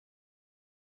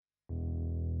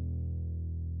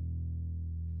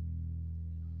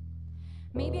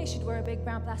Maybe I should wear a big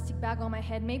brown plastic bag on my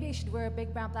head. Maybe I should wear a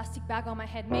big brown plastic bag on my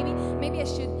head. Maybe I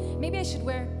should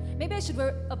wear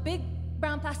a big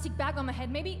brown plastic bag on my head.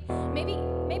 Maybe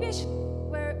I should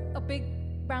wear a big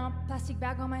brown plastic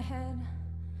bag on my head,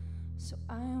 so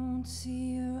I won't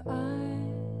see your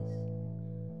eyes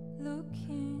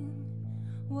looking.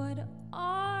 What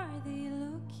are they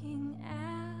looking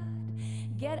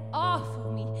at? Get off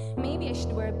of me. Maybe I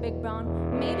should wear a big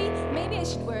brown. Maybe I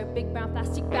should wear a big brown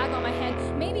plastic bag on my head.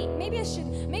 Maybe I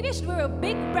should wear a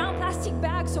big brown plastic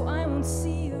bag so I won't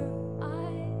see your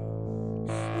eyes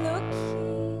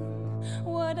looking.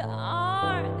 What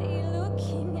are they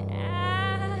looking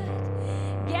at?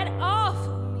 Get off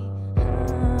of me.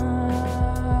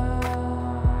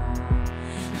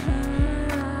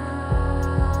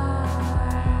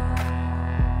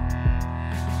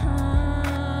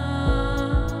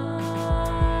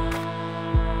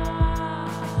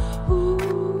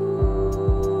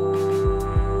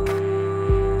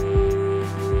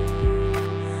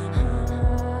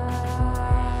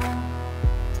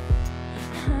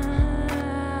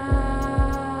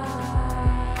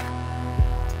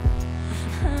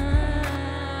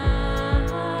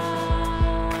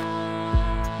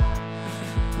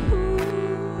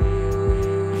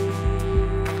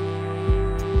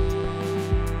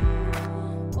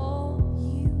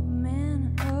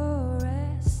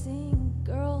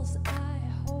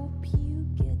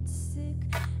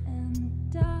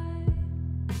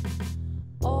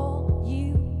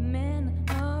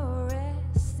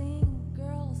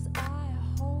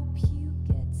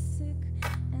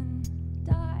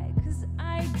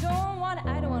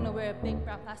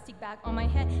 Plastic bag on my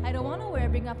head. I don't want to wear a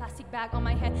big plastic bag on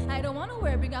my head. I don't want to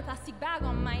wear a big plastic bag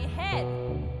on my head.